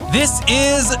This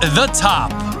is The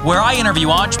Top, where I interview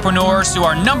entrepreneurs who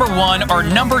are number one or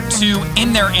number two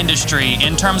in their industry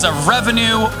in terms of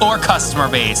revenue or customer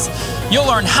base. You'll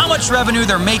learn how much revenue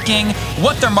they're making,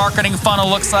 what their marketing funnel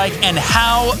looks like, and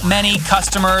how many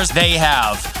customers they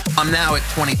have. I'm now at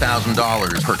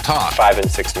 $20,000 per top. 5 and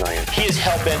 6 million. He is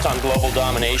hell-bent on global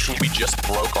domination. We just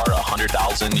broke our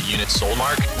 100,000 units sold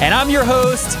mark. And I'm your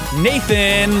host,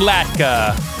 Nathan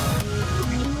Latka.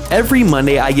 Every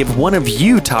Monday, I give one of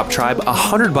you, Top Tribe,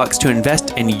 $100 to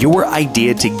invest in your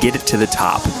idea to get it to the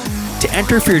top. To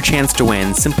enter for your chance to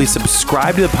win, simply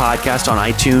subscribe to the podcast on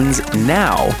iTunes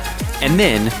now, and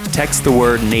then text the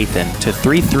word Nathan to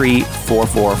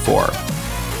 33444.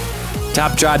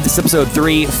 Top Tribe, this is episode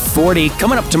 340.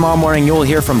 Coming up tomorrow morning, you'll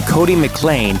hear from Cody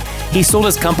McLean. He sold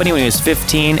his company when he was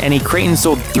 15, and he created and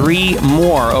sold 3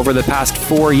 more over the past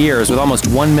 4 years with almost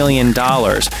 $1 million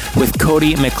with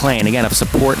Cody McLean, again, of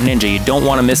Support Ninja. You don't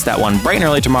want to miss that one. Bright and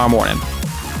early tomorrow morning.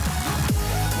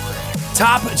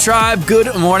 Top Tribe,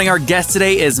 good morning. Our guest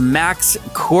today is Max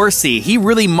Corsi. He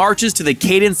really marches to the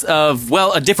cadence of,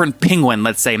 well, a different penguin,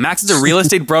 let's say. Max is a real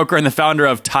estate broker and the founder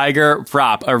of Tiger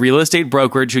Prop, a real estate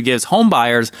brokerage who gives home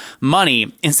buyers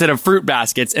money instead of fruit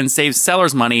baskets and saves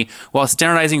sellers money while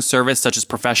standardizing service such as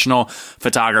professional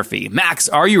photography. Max,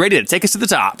 are you ready to take us to the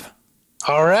top?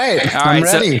 All right, I'm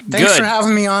ready. So, Thanks for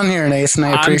having me on here, Nathan.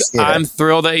 I appreciate it. I'm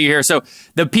thrilled that you're here. So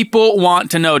the people want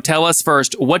to know, tell us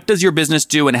first, what does your business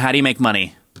do and how do you make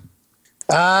money?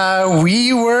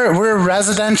 We're a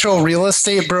residential real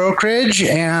estate brokerage,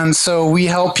 and so we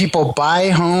help people buy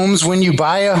homes. When you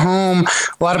buy a home,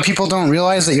 a lot of people don't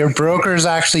realize that your broker is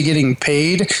actually getting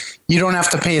paid. You don't have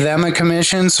to pay them a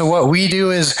commission. So what we do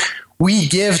is we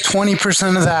give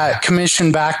 20% of that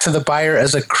commission back to the buyer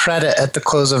as a credit at the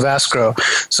close of escrow.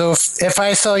 So if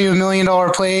I sell you $1 million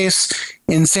place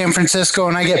in San Francisco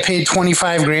and I get paid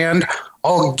 25 grand,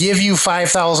 I'll give you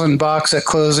 $5,000 at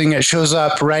closing. It shows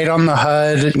up right on the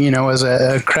HUD, as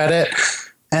a credit.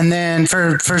 And then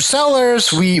for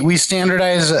sellers, we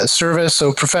standardize a service,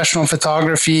 so professional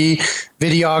photography,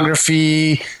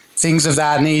 videography, things of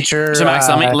that nature. So Max,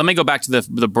 let me go back to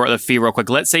the fee real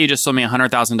quick. Let's say you just sold me a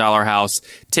 $100,000 house.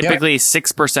 Typically,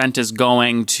 6% is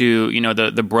going to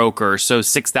the broker. So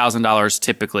 $6,000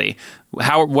 typically.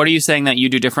 What are you saying that you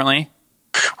do differently?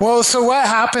 Well, so what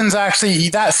happens actually,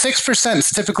 that 6%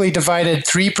 is typically divided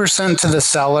 3% to the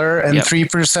seller and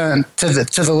 3%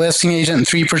 to the listing agent and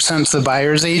 3% to the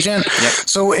buyer's agent. Yep.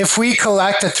 So if we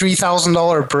collect a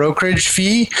 $3,000 brokerage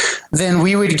fee, then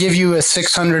we would give you a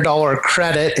 $600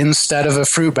 credit instead of a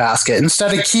fruit basket.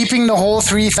 Instead of keeping the whole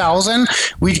 $3,000,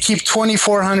 we'd keep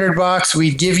 $2,400.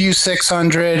 We'd give you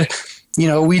 $600.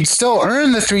 We'd still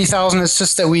earn the $3,000. It's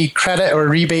just that we credit or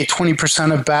rebate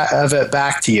 20% of it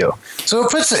back to you. So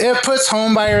it puts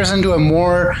home buyers into a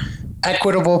more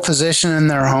equitable position in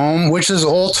their home, which is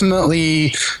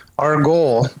ultimately our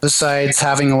goal, besides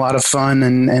having a lot of fun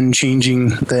and changing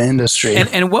the industry.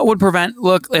 And what would prevent,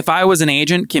 look, if I was an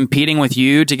agent competing with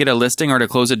you to get a listing or to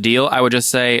close a deal, I would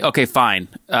just say, okay, fine.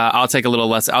 I'll take a little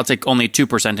less. I'll take only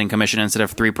 2% in commission instead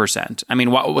of 3%. I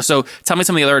mean, so tell me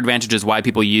some of the other advantages why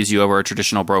people use you over a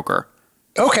traditional broker.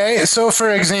 Okay, so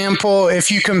for example, if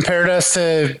you compared us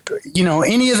to,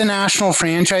 any of the national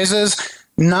franchises,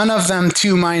 none of them,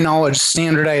 to my knowledge,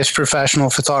 standardized professional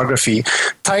photography.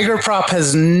 Tiger Prop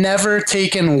has never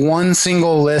taken one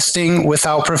single listing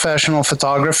without professional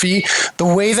photography. The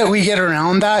way that we get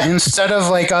around that, instead of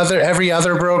like every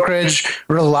other brokerage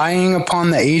relying upon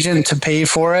the agent to pay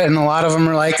for it, and a lot of them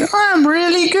are like, I'm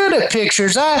really good at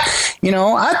pictures. I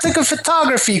took a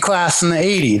photography class in the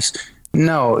 80s.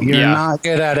 No, you're not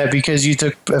good at it because you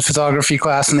took a photography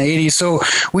class in the 80s. So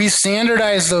we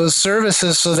standardize those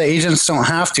services so the agents don't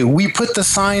have to. We put the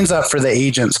signs up for the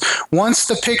agents. Once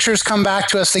the pictures come back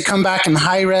to us, they come back in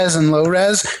high res and low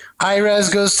res. High res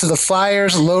goes to the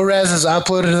flyers, low res is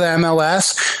uploaded to the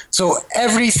MLS. So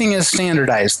everything is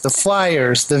standardized. The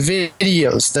flyers, the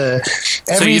videos,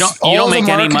 so you don't make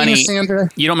any money.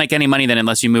 You don't make any money then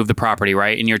unless you move the property,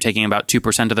 right? And you're taking about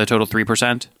 2% of the total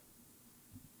 3%?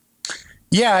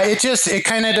 Yeah, it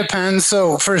kind of depends.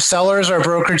 So for sellers, our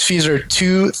brokerage fees are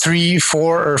 2, 3,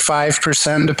 4, or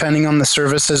 5%, depending on the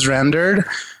services rendered.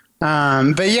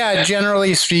 But yeah,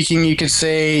 generally speaking, you could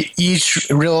say each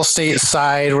real estate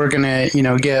side, we're going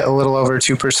to, get a little over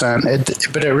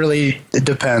 2%. But it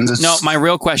depends. No, my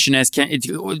real question is,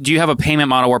 do you have a payment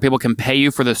model where people can pay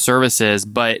you for the services,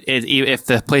 but if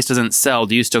the place doesn't sell,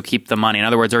 do you still keep the money? In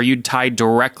other words, are you tied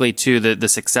directly to the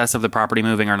success of the property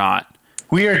moving or not?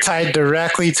 we are tied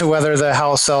directly to whether the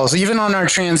house sells. Even on our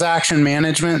transaction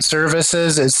management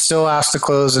services, it still has to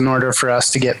close in order for us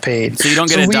to get paid. So you don't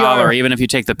get a dollar, even if you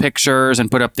take the pictures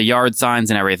and put up the yard signs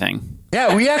and everything.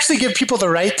 Yeah, we actually give people the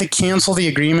right to cancel the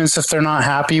agreements if they're not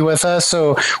happy with us.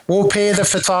 So we'll pay the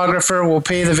photographer, we'll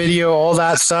pay the video, all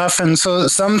that stuff. And so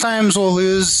sometimes we'll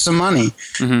lose some money.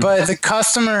 But the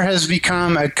customer has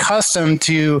become accustomed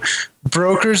to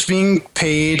brokers being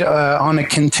paid on a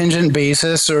contingent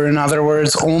basis, or in other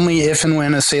words, only if and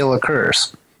when a sale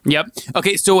occurs. Yep.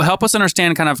 Okay, so help us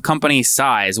understand kind of company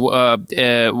size. First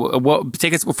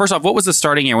off, what was the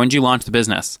starting year? When did you launch the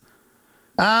business?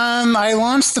 I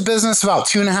launched the business about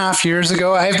 2.5 years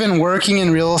ago. I've been working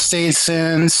in real estate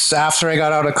since after I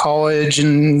got out of college,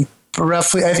 and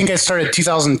roughly, I think I started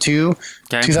 2002,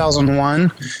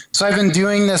 2001. So I've been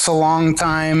doing this a long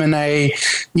time, and I,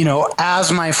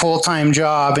 as my full-time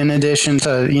job, in addition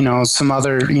to, some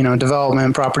other,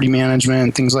 development, property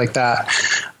management, things like that,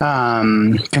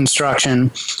 construction.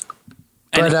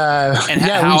 But,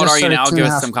 how old are you now? Give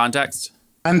us some context.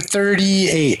 I'm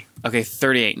 38. Okay,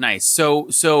 38. Nice. So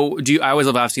I always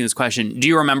love asking this question. Do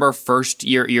you remember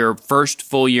your first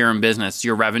full year in business,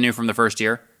 your revenue from the first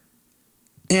year?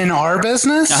 In our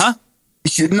business? Uh-huh.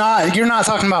 You're not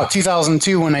talking about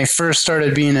 2002 when I first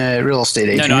started being a real estate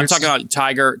agent. No, I'm talking about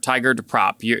Tiger to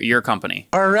Prop, your company.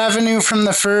 Our revenue from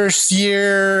the first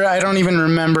year, I don't even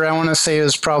remember. I want to say it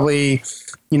was probably,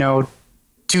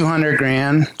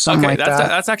 $200,000, something like that.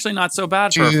 That's actually not so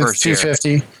bad for a first year.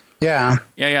 $250,000. Yeah.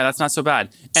 Yeah, that's not so bad.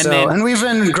 And we've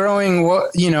been growing,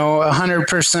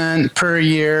 100% per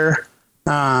year.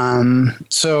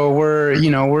 So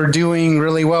we're doing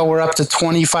really well. We're up to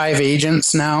 25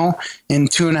 agents now in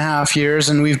 2.5 years,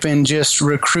 and we've been just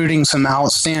recruiting some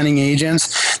outstanding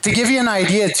agents. To give you an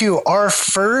idea too, our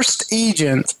first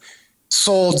agent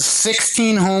sold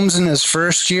 16 homes in his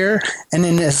first year, and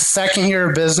in his second year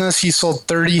of business, he sold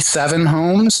 37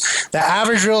 homes. The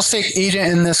average real estate agent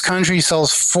in this country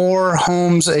sells 4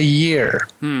 homes a year.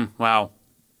 Wow.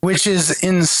 Which is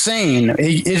insane.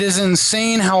 It is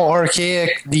insane how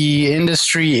archaic the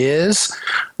industry is.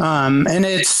 And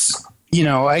it's,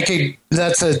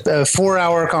 that's a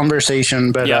 4-hour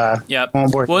conversation, but yep.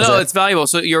 It's valuable.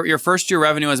 So your first year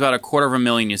revenue was about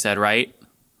 $250,000, you said, right?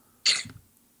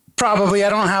 Probably. I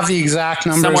don't have the exact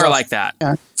numbers. Somewhere like that.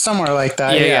 Yeah, somewhere like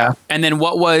that. Yeah. And then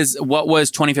what was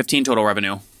 2015 total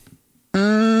revenue?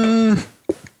 It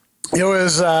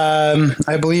was,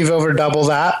 I believe, over double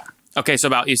that. Okay, so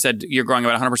you said you're growing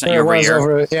about 100% year over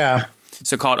year. Yeah.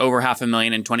 So call it over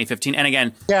 $500,000 in 2015. And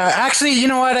again, actually, you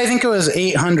know what? I think it was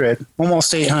 800,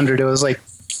 almost 800. It was like,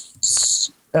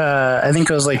 I think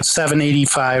it was like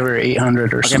 785 or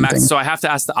 800 or something. Max, so I have to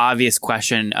ask the obvious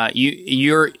question. I'm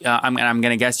going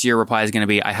to guess your reply is going to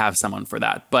be, I have someone for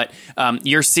that. But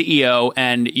you're CEO,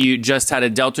 and you just had a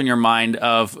delta in your mind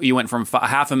of you went from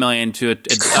 $500,000 to up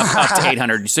to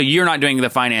 800. So you're not doing the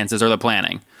finances or the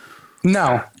planning.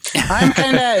 No, I'm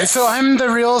I'm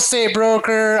the real estate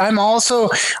broker.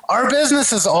 Our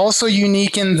business is also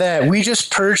unique in that we just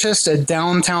purchased it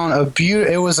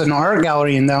was an art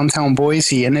gallery in downtown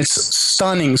Boise, and it's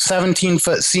stunning.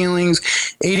 17-foot ceilings,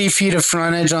 80 feet of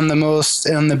frontage on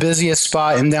the busiest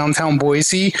spot in downtown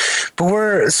Boise. But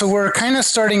we're kind of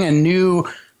starting a new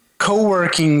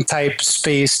co-working type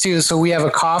space too. So we have a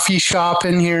coffee shop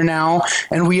in here now,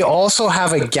 and we also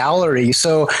have a gallery.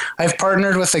 So I've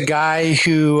partnered with a guy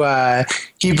who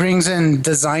he brings in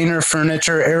designer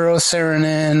furniture, Eero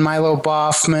Saarinen, Milo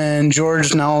Boffman,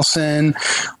 George Nelson,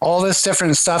 all this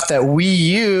different stuff that we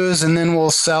use, and then we'll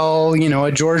sell,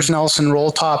 a George Nelson roll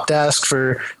top desk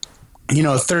for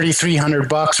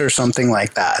 $3,300 or something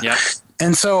like that. Yep.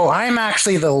 And so I'm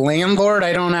actually the landlord.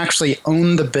 I don't actually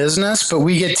own the business, but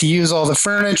we get to use all the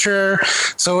furniture.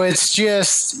 So it's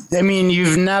just,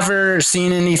 you've never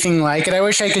seen anything like it. I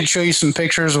wish I could show you some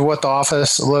pictures of what the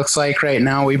office looks like right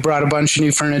now. We brought a bunch of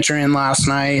new furniture in last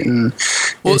night, and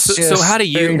so how do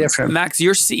you, different. Max,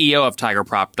 you're CEO of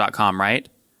TigerProp.com, right?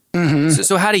 Mm-hmm.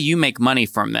 So how do you make money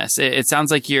from this? It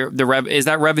sounds like is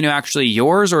that revenue actually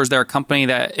yours, or is there a company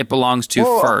that it belongs to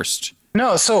first?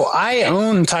 No, so I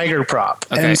own Tiger Prop.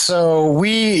 Okay. And so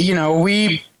we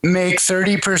make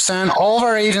 30%. All of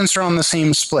our agents are on the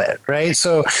same split, right?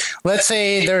 So let's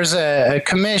say there's a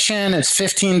commission, it's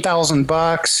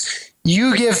 $15,000.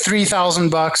 you give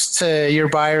 $3,000 to your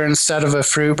buyer instead of a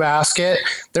fruit basket,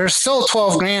 there's still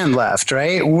 12 grand left,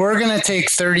 right? We're going to take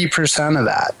 30% of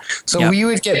that. So we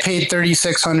would get paid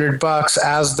 $3,600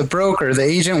 as the broker. The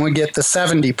agent would get the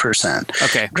 70%.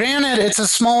 Okay. Granted, it's a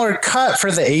smaller cut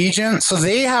for the agent, so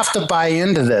they have to buy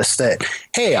into this that,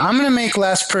 hey, I'm going to make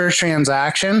less per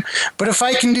transaction, but if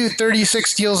I can do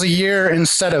 36 deals a year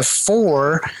instead of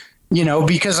 4, you know,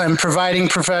 because I'm providing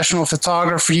professional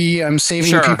photography, I'm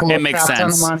saving people a crap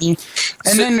ton of money.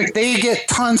 And then they get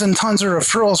tons and tons of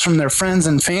referrals from their friends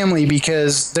and family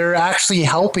because they're actually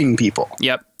helping people.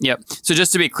 Yep. So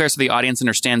just to be clear, so the audience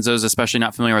understands, those especially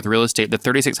not familiar with real estate, the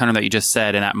 $3,600 that you just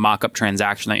said in that mock-up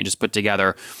transaction that you just put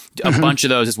together, a bunch of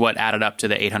those is what added up to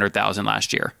the $800,000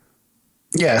 last year.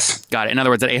 Yes. Got it. In other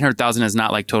words, that $800,000 is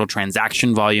not like total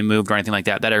transaction volume moved or anything like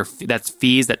that. That's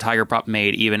fees that Tiger Prop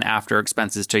made even after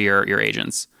expenses to your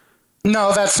agents.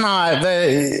 No, that's not.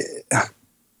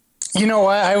 You know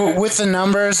what? With the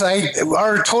numbers,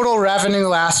 our total revenue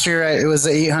last year, it was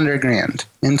 $800,000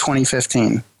 in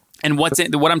 2015. And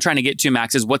what I'm trying to get to,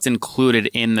 Max, is what's included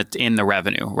in the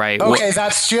revenue, right? Okay,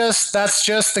 that's just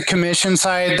the commission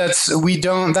side.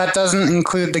 That doesn't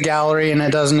include the gallery and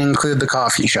it doesn't include the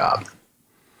coffee shop.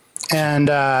 And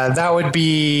that would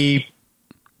be,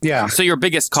 yeah. So your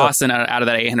biggest cost out of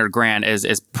that $800,000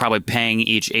 is probably paying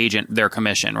each agent their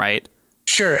commission, right?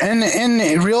 Sure. And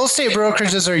real estate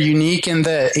brokerages are unique in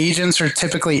that agents are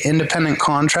typically independent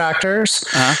contractors.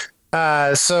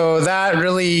 So that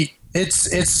really,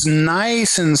 it's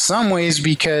nice in some ways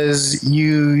because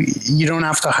you don't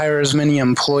have to hire as many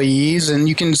employees and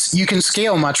you can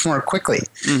scale much more quickly.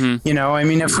 You know, I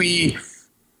mean, if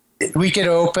we could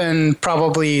open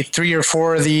probably 3 or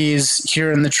 4 of these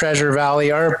here in the Treasure Valley.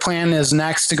 Our plan is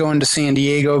next to go into San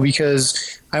Diego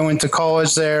because I went to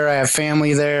college there. I have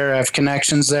family there. I have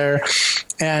connections there.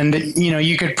 And, you know,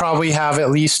 you could probably have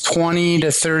at least 20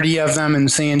 to 30 of them in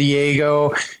San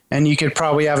Diego, and you could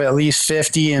probably have at least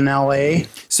 50 in LA.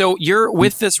 So you're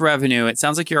with this revenue, it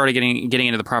sounds like you're already getting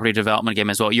into the property development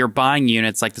game as well. You're buying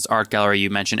units like this art gallery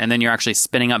you mentioned, and then you're actually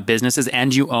spinning up businesses,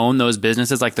 and you own those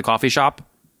businesses like the coffee shop?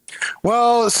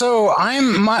 Well, so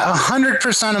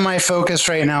 100% of my focus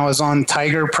right now is on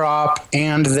Tiger Prop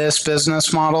and this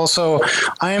business model. So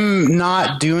I'm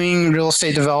not doing real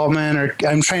estate development, or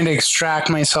I'm trying to extract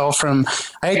myself from,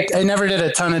 I never did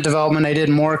a ton of development. I did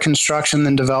more construction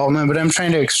than development, but I'm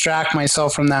trying to extract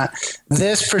myself from that.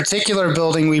 This particular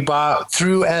building we bought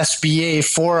through SBA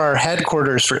for our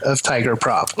headquarters of Tiger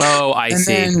Prop. Oh, I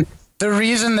see. Then the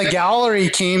reason the gallery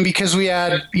came because we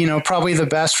had, you know, probably the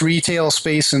best retail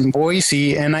space in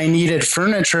Boise, and I needed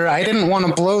furniture. I didn't want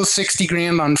to blow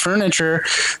 $60,000 on furniture,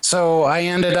 so I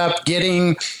ended up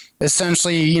getting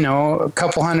essentially, you know, a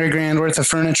couple $100,000 worth of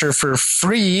furniture for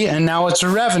free, and now it's a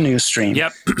revenue stream.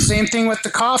 Yep. Same thing with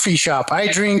the coffee shop. I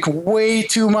drink way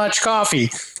too much coffee.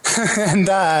 And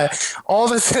all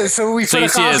this, so we put a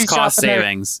coffee shop cost in there.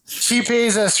 savings. She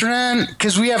pays us rent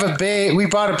because we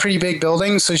bought a pretty big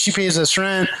building, so she pays us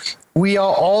rent. We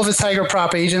all the Tiger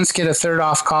Prop agents get a third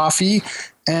off coffee,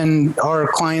 and our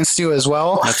clients do as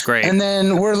well. That's great. And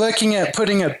then we're looking at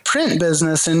putting a print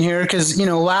business in here because, you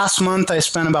know, last month I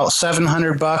spent about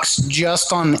 $700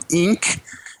 just on ink,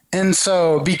 and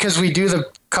so because we do the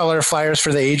color flyers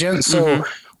for the agent, so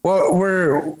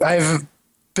I've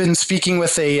been speaking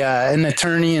with an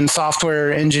attorney and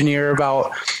software engineer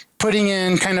about putting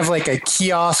in kind of like a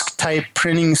kiosk type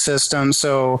printing system.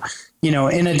 So, you know,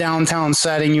 in a downtown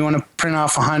setting, you want to print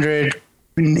off 100,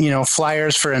 you know,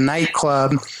 flyers for a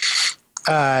nightclub.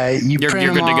 You're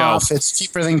print them off. It's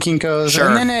cheaper than Kinko's. Sure.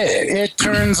 And then it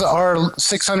turns our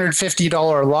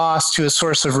 $650 loss to a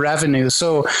source of revenue.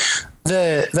 So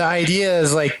the idea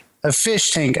is like a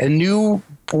fish tank, a new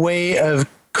way of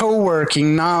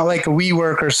co-working, not like a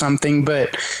WeWork or something,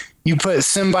 but you put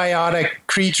symbiotic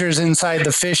creatures inside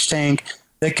the fish tank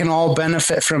that can all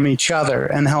benefit from each other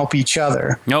and help each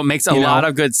other. No, it makes a lot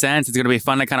of good sense. It's going to be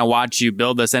fun to kind of watch you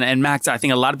build this. And Max, I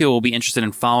think a lot of people will be interested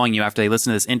in following you after they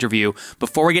listen to this interview.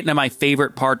 Before we get into my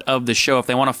favorite part of the show, if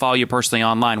they want to follow you personally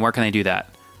online, where can they do that?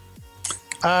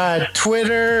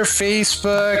 Twitter,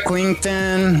 Facebook,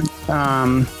 LinkedIn.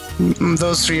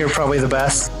 Those 3 are probably the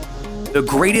best. The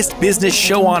greatest business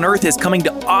show on earth is coming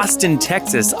to Austin,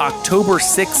 Texas, October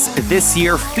 6th this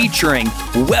year, featuring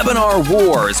Webinar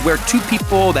Wars, where 2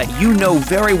 people that you know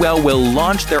very well will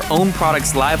launch their own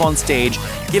products live on stage,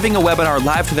 giving a webinar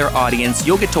live to their audience.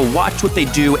 You'll get to watch what they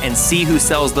do and see who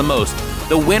sells the most.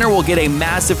 The winner will get a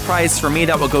massive prize from me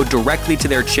that will go directly to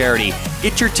their charity.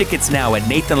 Get your tickets now at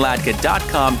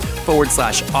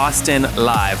nathanlatka.com/Austin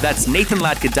Live. That's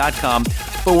nathanlatka.com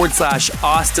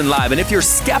nathanladka.com/Austin Live. And if you're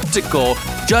skeptical,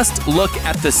 just look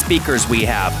at the speakers we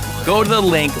have. Go to the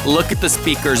link, look at the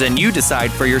speakers, and you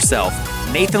decide for yourself.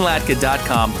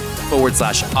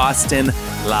 nathanladka.com/Austin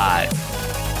Live.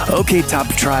 Okay, Top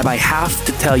Tribe, I have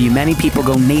to tell you, many people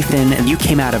go, Nathan, you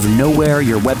came out of nowhere.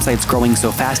 Your website's growing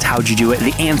so fast. How'd you do it?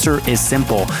 The answer is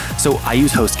simple. So I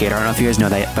use HostGator. I don't know if you guys know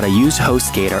that, but I use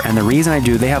HostGator. And the reason I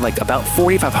do, they have like about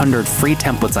 4,500 free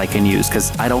templates I can use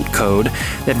because I don't code.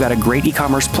 They've got a great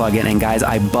e-commerce plugin. And guys,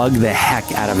 I bug the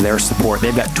heck out of their support.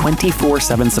 They've got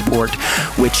 24/7 support,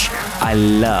 which I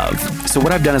love. So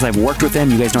what I've done is I've worked with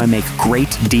them. You guys know I make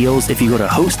great deals. If you go to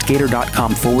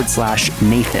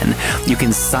HostGator.com/Nathan, you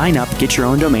can sign up, get your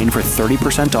own domain for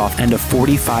 30% off and a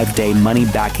 45-day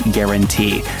money-back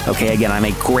guarantee. Okay, again, I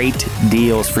make great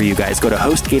deals for you guys. Go to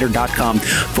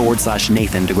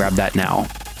HostGator.com/Nathan to grab that now.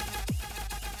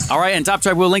 All right, and Top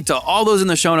Tribe, we'll link to all those in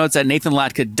the show notes at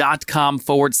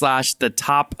nathanladka.com/the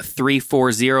top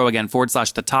 340. Again,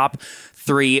 /the top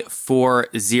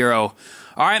 340.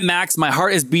 All right, Max, my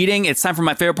heart is beating. It's time for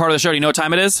my favorite part of the show. Do you know what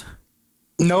time it is?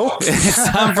 Nope. It's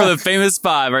time for the famous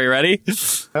five. Are you ready?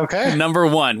 Okay. Number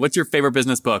one, what's your favorite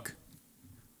business book?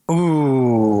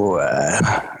 Ooh,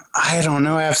 I don't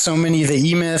know. I have so many. The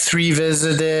E-Myth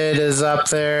Revisited is up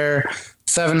there.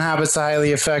 7 Habits of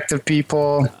Highly Effective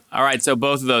People. All right, so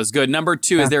both of those. Good. Number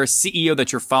two, is there a CEO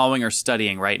that you're following or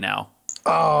studying right now?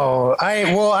 Oh,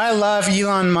 I love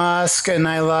Elon Musk and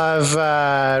I love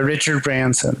Richard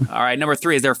Branson. All right, number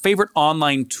three, is there a favorite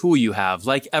online tool you have,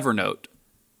 like Evernote?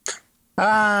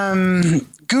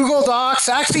 Google Docs.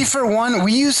 Actually, for one,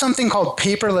 we use something called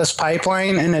Paperless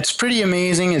Pipeline, and it's pretty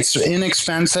amazing. It's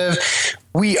inexpensive.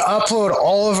 We upload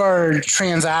all of our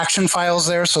transaction files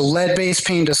there, so lead-based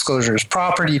paint disclosures,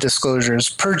 property disclosures,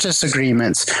 purchase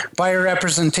agreements, buyer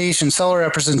representation, seller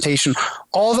representation.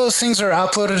 All those things are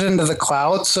uploaded into the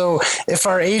cloud. So if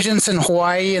our agent's in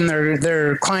Hawaii and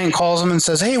their client calls them and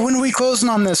says, hey, when are we closing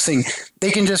on this thing? They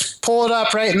can just pull it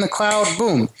up right in the cloud,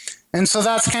 boom. And so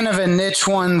that's kind of a niche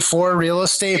one for real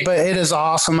estate, but it is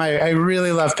awesome. I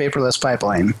really love Paperless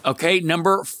Pipeline. Okay,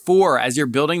 number four, as you're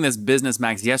building this business,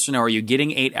 Max, yes or no, are you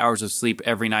getting 8 hours of sleep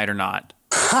every night or not?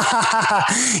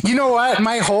 You know what?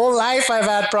 My whole life I've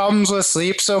had problems with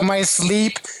sleep. So my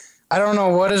sleep, I don't know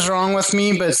what is wrong with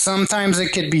me, but sometimes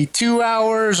it could be 2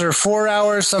 hours or 4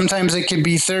 hours. Sometimes it could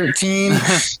be 13.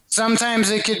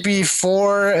 Sometimes it could be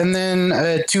 4 and then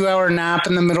a 2-hour nap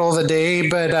in the middle of the day.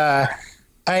 But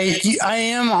I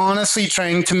am honestly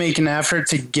trying to make an effort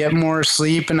to get more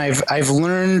sleep, and I've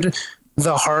learned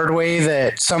the hard way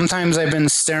that sometimes I've been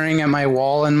staring at my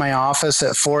wall in my office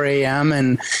at 4 a.m.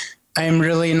 and I'm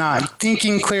really not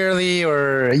thinking clearly,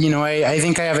 or I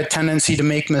think I have a tendency to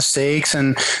make mistakes,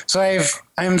 and so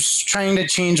I'm trying to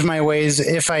change my ways.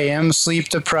 If I am sleep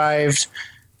deprived,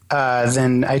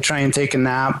 then I try and take a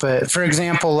nap. But for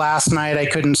example, last night I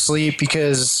couldn't sleep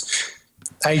because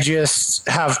I just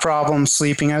have problems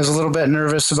sleeping. I was a little bit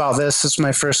nervous about this. This is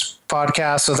my first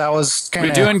podcast, so that was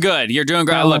kind of... You're doing good. You're doing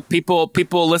great. Look,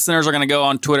 listeners are going to go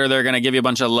on Twitter. They're going to give you a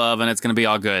bunch of love, and it's going to be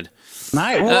all good.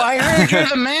 Well, I heard you're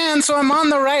the man, so I'm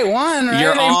on the right one, right?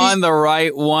 You're on the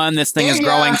right one. This thing is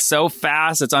growing so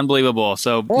fast. It's unbelievable.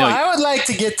 So, I would like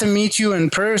to get to meet you in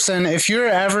person. If you're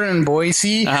ever in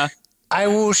Boise... I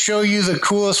will show you the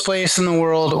coolest place in the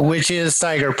world, which is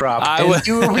Tiger Prop.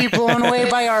 You will be blown away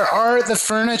by our art, the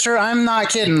furniture. I'm not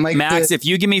kidding. Max, if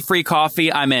you give me free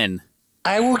coffee, I'm in.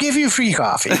 I will give you free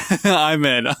coffee. I'm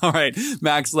in. All right.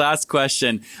 Max, last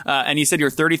question. And you said you're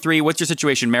 33. What's your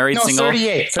situation? Married, single?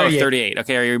 38. Oh, 38.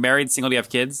 Okay. Are you married, single? Do you have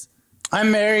kids? I'm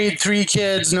married, 3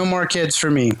 kids, no more kids for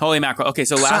me. Holy mackerel. Okay.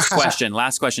 So last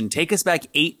question. Take us back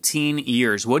 18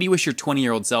 years. What do you wish your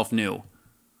 20-year-old self knew?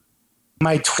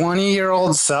 My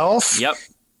 20-year-old self? Yep.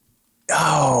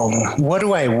 Oh, what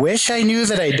do I wish I knew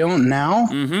that I don't now?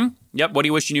 Mm-hmm. Yep. What do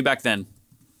you wish you knew back then?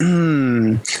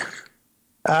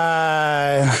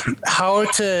 How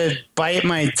to bite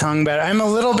my tongue better. I'm a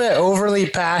little bit overly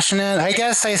passionate. I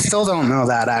guess I still don't know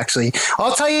that, actually.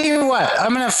 I'll tell you what.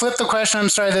 I'm going to flip the question. I'm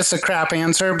sorry this is a crap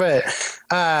answer, but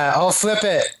I'll flip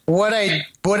it. What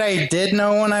I did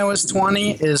know when I was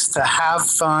 20 is to have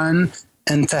fun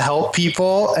and to help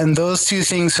people, and those two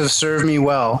things have served me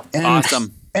well. And,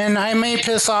 awesome. And I may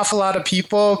piss off a lot of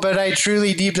people, but I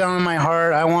truly, deep down in my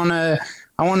heart, I want to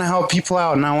help people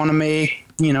out, and I want to make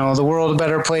the world a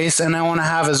better place, and I want to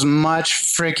have as much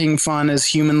freaking fun as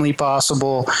humanly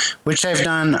possible, which I've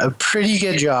done a pretty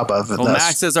good job of. Well,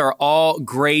 Max's are all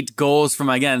great goals, from,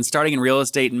 again, starting in real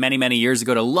estate many, many years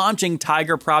ago to launching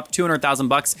Tiger Prop,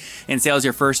 $200,000 in sales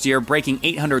your first year, breaking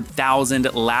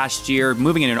 $800,000 last year,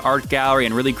 moving into an art gallery,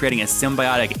 and really creating a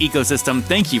symbiotic ecosystem.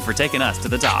 Thank you for taking us to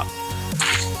the top.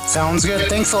 Sounds good.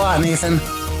 Thanks a lot, Nathan.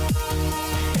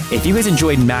 If you guys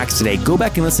enjoyed Max today, go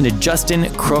back and listen to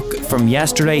Justin Crook from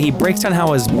yesterday. He breaks down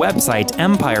how his website,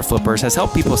 Empire Flippers, has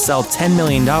helped people sell $10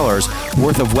 million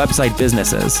worth of website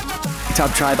businesses.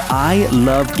 Top Tribe, I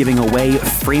love giving away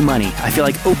free money. I feel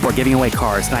like Oprah giving away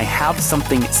cars, and I have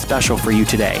something special for you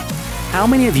today. How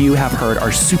many of you have heard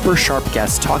our super sharp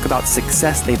guests talk about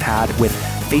success they've had with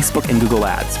Facebook and Google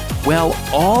Ads? Well,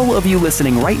 all of you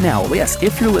listening right now, yes,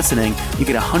 if you're listening, you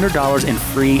get $100 in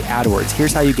free AdWords.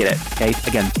 Here's how you get it, okay?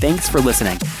 Again, thanks for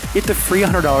listening. Get the free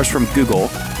 $100 from Google,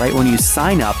 right, when you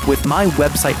sign up with my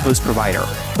website host provider,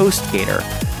 HostGator.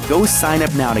 Go sign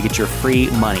up now to get your free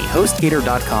money.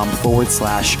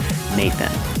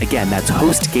 HostGator.com/Nathan. Again, that's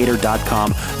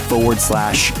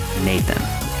HostGator.com/Nathan.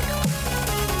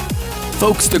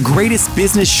 Folks, the greatest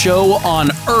business show on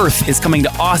earth is coming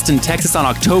to Austin, Texas on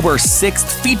October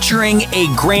 6th, featuring a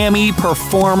Grammy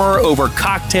performer over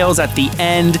cocktails at the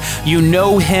end. You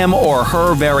know him or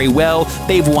her very well.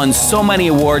 They've won so many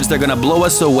awards, they're going to blow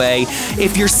us away.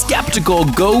 If you're skeptical,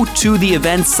 go to the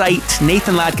event site,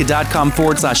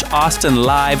 nathanlatka.com/Austin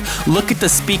Live. Look at the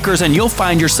speakers and you'll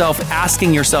find yourself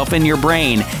asking yourself in your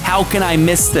brain, how can I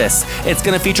miss this? It's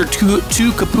going to feature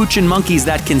two capuchin monkeys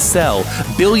that can sell,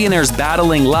 billionaires battling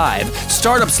live,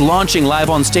 startups launching live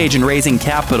on stage and raising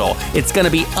capital. It's going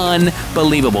to be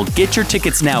unbelievable. Get your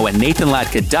tickets now at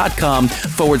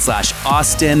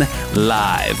nathanlatka.com/Austin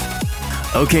Live.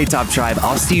 Okay, Top Tribe,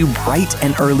 I'll see you bright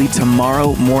and early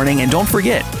tomorrow morning. And don't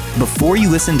forget, before you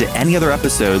listen to any other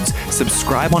episodes,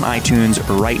 subscribe on iTunes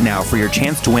right now for your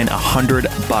chance to win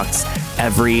 $100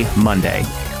 every Monday.